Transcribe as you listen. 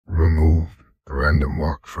Remove random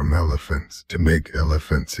walk from elephants to make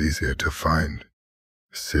elephants easier to find.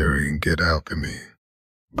 Assyrian get Alchemy.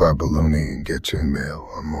 Babylonian get chainmail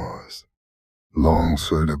armors.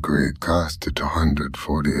 Longsword upgrade cost at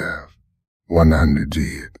 140 F. 100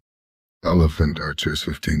 G. Elephant archers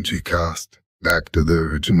 15 G cost. Back to the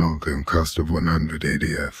original game cost of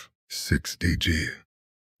 180 F. 60 G.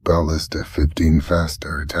 Ballista 15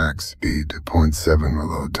 faster attack speed at 0.7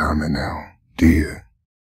 reload time and L. D.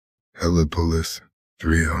 Helipolis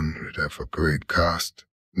 300 F upgrade cost.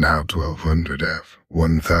 Now 1200 F.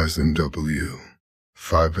 1000 W.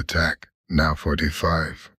 5 attack. Now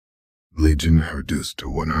 45. Legion reduced to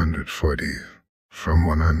 140 from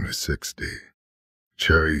 160.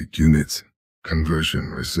 Chariot units. Conversion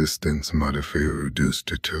resistance modifier reduced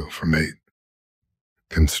to 2 from 8.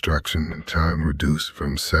 Construction time reduced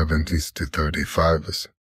from 70s to 35s.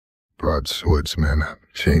 Broadswords mana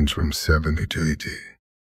change from 70 to 80.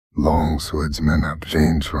 Longswords mana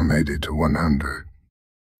change from 80 to 100.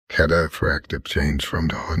 Cataphractic change from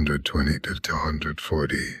 120 to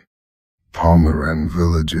 140. Palmyran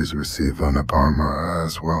villages receive on-up armor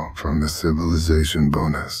as well from the civilization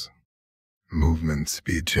bonus. Movement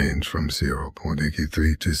speed change from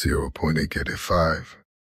 0.83 to 0.85.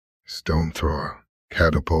 Stone thrower,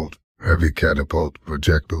 catapult, heavy catapult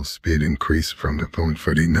projectile speed increased from the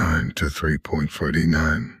 0.49 to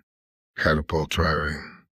 3.49. Catapult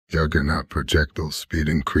trireme, juggernaut projectile speed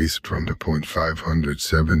increased from the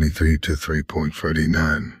 0.573 to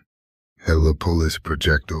 3.49. Helipolis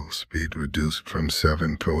projectile speed reduced from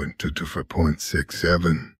 7.2 to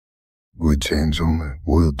 4.67. We change only.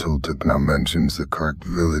 World tooltip now mentions the correct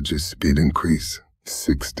village's speed increase.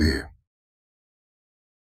 60.